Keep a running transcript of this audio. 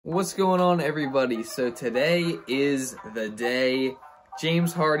What's going on, everybody? So today is the day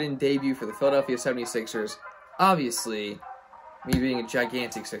James Harden debut for the Philadelphia 76ers. Obviously, me being a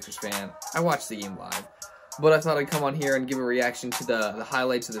gigantic Sixers fan, I watched the game live. But I thought I'd come on here and give a reaction to the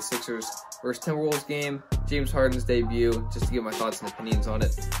highlights of the Sixers versus Timberwolves game, James Harden's debut, just to give my thoughts and opinions on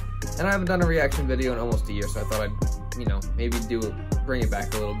it. And I haven't done a reaction video in almost a year, so I thought I'd, maybe bring it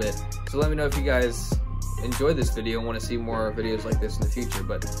back a little bit. So let me know if you guys enjoyed this video and want to see more videos like this in the future.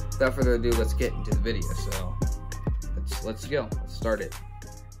 But without further ado, let's get into the video. So let's go. Let's start it.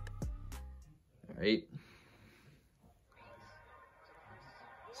 All right.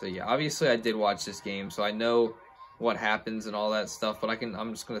 So yeah, obviously I did watch this game, so I know what happens and all that stuff. But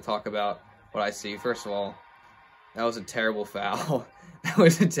I'm just gonna talk about what I see. First of all, that was a terrible foul. That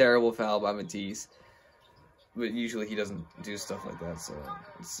was a terrible foul by Matisse. But usually he doesn't do stuff like that, so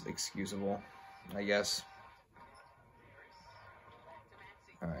it's excusable, I guess.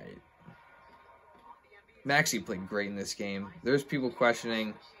 All right. Maxey played great in this game. There's people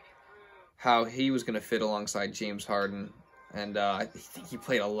questioning how he was going to fit alongside James Harden, and I think he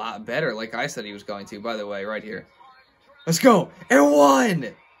played a lot better, like I said he was going to. By the way, right here. Let's go! And one!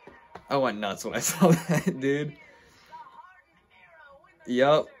 I went nuts when I saw that, dude.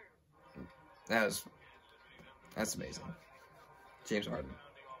 Yup. That's amazing. James Harden.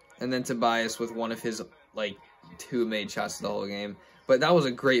 And then Tobias with one of his, two made shots the whole game. But that was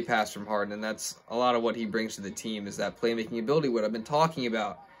a great pass from Harden, and that's a lot of what he brings to the team, is that playmaking ability, what I've been talking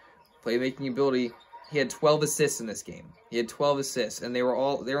about. Playmaking ability. He had 12 assists in this game. He had 12 assists, and they were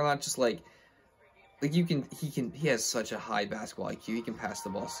not just he has such a high basketball IQ. He can pass the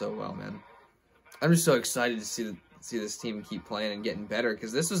ball so well, man. I'm just so excited to see this team keep playing and getting better,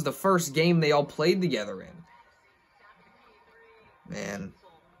 because this is the first game they all played together in. Man.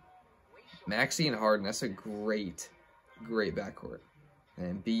 Maxey and Harden, that's a great backcourt.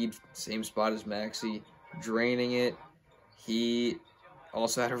 And Embiid, same spot as Maxey, draining it. He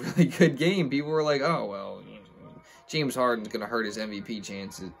also had a really good game. People were like, oh, well, James Harden's going to hurt his MVP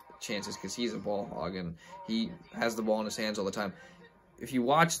chances because he's a ball hog and he has the ball in his hands all the time. If you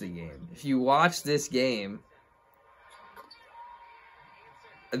watch this game,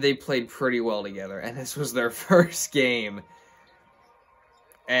 they played pretty well together, and this was their first game.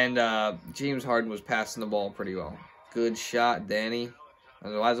 And James Harden was passing the ball pretty well. Good shot, Danny.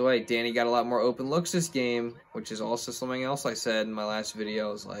 And by the way, Danny got a lot more open looks this game, which is also something else I said in my last video.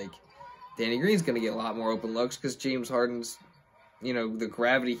 I was like, Danny Green's going to get a lot more open looks because James Harden's, the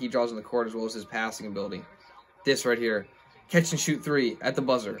gravity he draws in the court as well as his passing ability. This right here. Catch and shoot three at the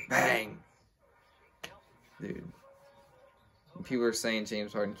buzzer. Bang! Dude. People are saying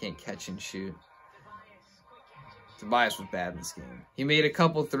James Harden can't catch and shoot. Tobias was bad in this game. He made a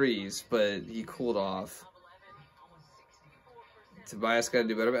couple threes, but he cooled off. Tobias got to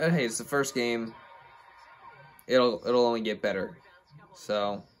do better. But hey, it's the first game. It'll only get better.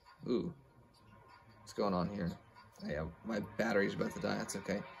 So, ooh. What's going on here? Yeah, my battery's about to die. That's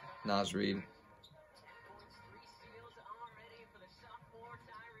okay. Nas Reed.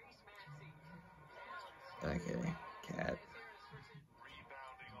 Okay, Cat.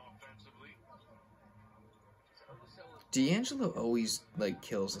 D'Angelo always,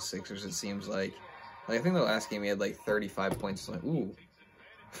 kills the Sixers, it seems like. I think the last game he had, 35 points. Ooh.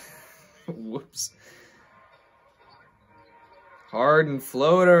 Whoops. Harden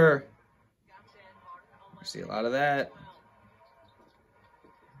floater. We see a lot of that.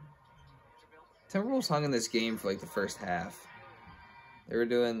 Timberwolves hung in this game for, the first half. They were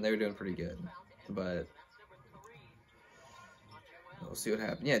doing pretty good. But we'll see what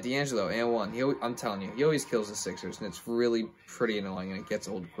happens. Yeah, D'Angelo, and one. I'm telling you, he always kills the Sixers, and it's really pretty annoying, and it gets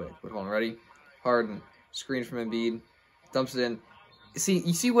old quick. But hold on, ready? Harden, screen from Embiid, dumps it in.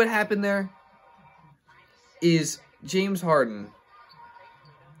 You see what happened there? Is James Harden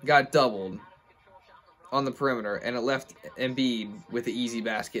got doubled on the perimeter, and it left Embiid with the easy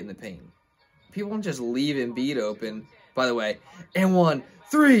basket in the paint. People don't just leave Embiid open. By the way, and 1,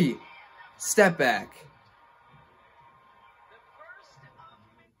 3, step back.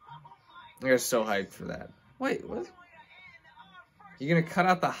 I was so hyped for that. Wait, what? You gonna cut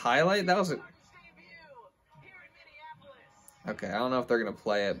out the highlight? That was a... Okay, I don't know if they're gonna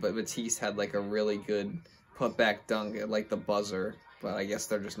play it, but Matisse had a really good putback dunk at the buzzer. But I guess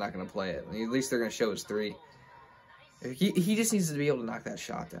they're just not gonna play it. At least they're gonna show his three. He just needs to be able to knock that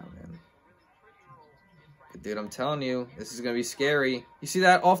shot down, man. But dude, I'm telling you, this is gonna be scary. You see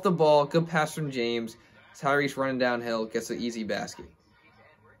that? Off the ball, good pass from James. Tyrese running downhill, gets an easy basket.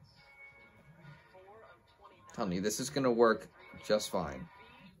 I'm telling you, this is gonna work just fine.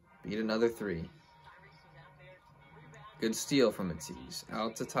 Beat another three. Good steal from Matisse.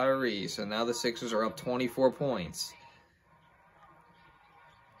 Out to Tyrese. So now the Sixers are up 24 points.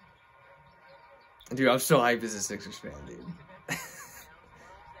 Dude, I'm so hyped as a Sixers fan, dude.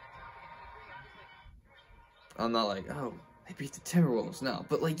 I'm not like, oh, they beat the Timberwolves. No,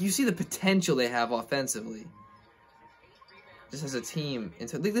 but like, you see the potential they have offensively. Just as a team.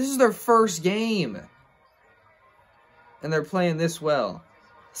 This is their first game. And they're playing this well.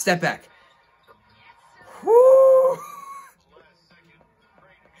 Step back. Woo!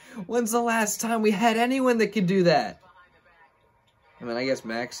 When's the last time we had anyone that could do that? I mean, I guess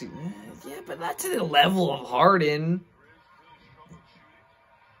Maxey. Yeah, but not to the level of Harden.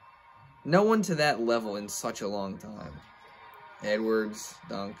 No one to that level in such a long time. Edwards,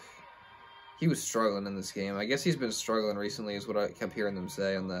 dunk. He was struggling in this game. I guess he's been struggling recently, is what I kept hearing them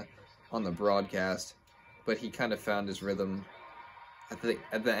say on the broadcast. But he kind of found his rhythm at the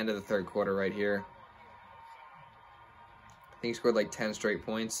end of the third quarter right here. I think he scored like 10 straight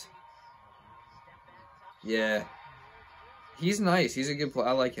points. Yeah. He's nice. He's a good player.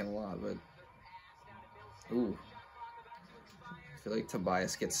 I like him a lot, but... Ooh. I feel like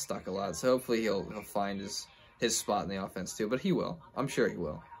Tobias gets stuck a lot, so hopefully he'll find his spot in the offense too, but he will. I'm sure he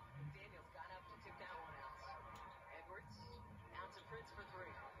will.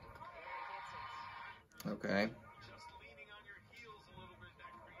 Okay.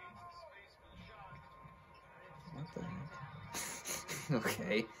 What the heck?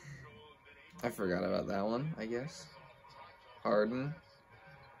 Okay. I forgot about that one, I guess. Harden.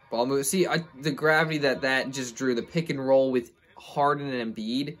 Ball move. See, the gravity that just drew, the pick and roll with Harden and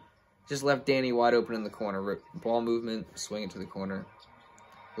Embiid, just left Danny wide open in the corner. Ball movement, swing it to the corner.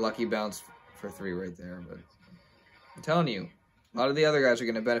 Lucky bounce for three right there. But I'm telling you, a lot of the other guys are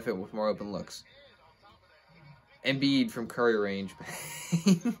going to benefit with more open looks. Embiid from Curry range.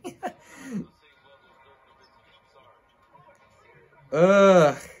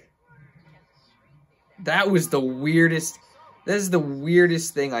 Ugh. That was the weirdest. That is the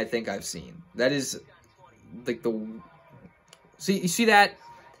weirdest thing I think I've seen. That is like the... See, you see that?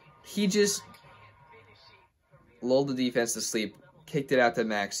 He just lulled the defense to sleep, kicked it out to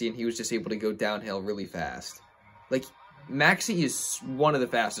Maxey, and he was just able to go downhill really fast. Like, Maxey is one of the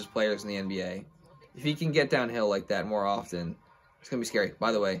fastest players in the NBA. If he can get downhill like that more often, it's going to be scary.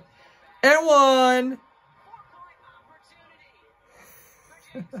 By the way, and one!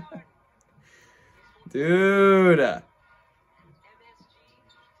 Dude!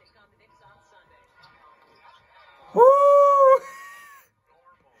 Woo!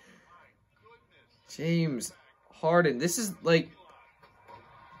 James Harden. This is like...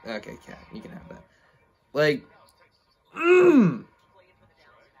 Okay, Cat, you can have that. Like... I'm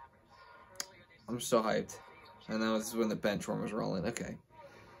so hyped. And that was when the bench warm was rolling. Okay.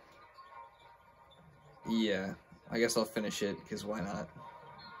 Yeah. I guess I'll finish it, because why not?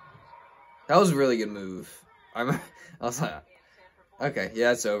 That was a really good move. I was like... Okay,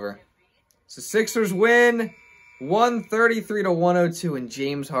 yeah, it's over. So Sixers win 133-102 in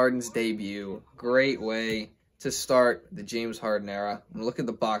James Harden's debut. Great way to start the James Harden era. I'm going to look at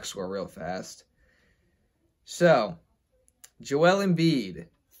the box score real fast. So, Joel Embiid,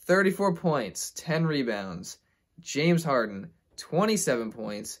 34 points, 10 rebounds. James Harden, 27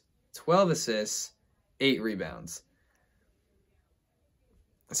 points, 12 assists, 8 rebounds.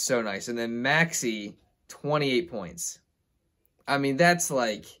 So nice. And then Maxey, 28 points. I mean, that's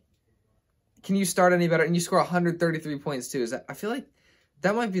like... Can you start any better? And you score 133 points too. I feel like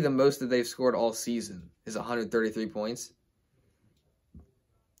that might be the most that they've scored all season, is 133 points.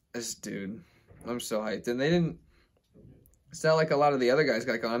 Dude, I'm so hyped. And they didn't... It's not like a lot of the other guys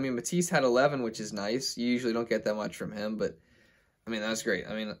got going. I mean, Matisse had 11, which is nice. You usually don't get that much from him, but I mean, that's great.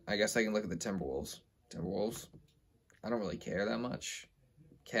 I mean, I guess I can look at the Timberwolves. I don't really care that much.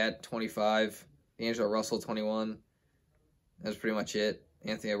 Cat, 25. D'Angelo Russell, 21. That's pretty much it.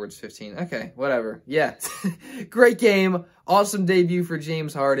 Anthony Edwards, 15. Okay, whatever. Yeah. Great game. Awesome debut for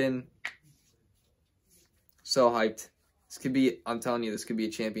James Harden. So hyped. This could be, I'm telling you, this could be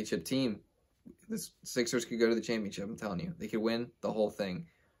a championship team. The Sixers could go to the championship, I'm telling you. They could win the whole thing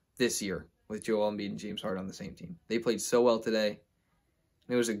this year with Joel Embiid and James Harden on the same team. They played so well today.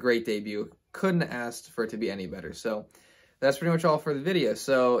 It was a great debut. Couldn't have asked for it to be any better. So that's pretty much all for the video.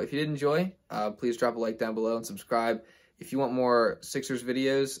 So if you did enjoy, please drop a like down below and subscribe if you want more Sixers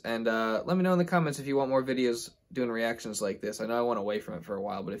videos. And let me know in the comments if you want more videos doing reactions like this. I know I went away from it for a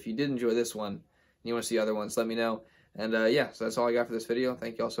while, but if you did enjoy this one and you want to see other ones, let me know. And yeah, so that's all I got for this video.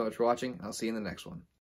 Thank you all so much for watching. I'll see you in the next one.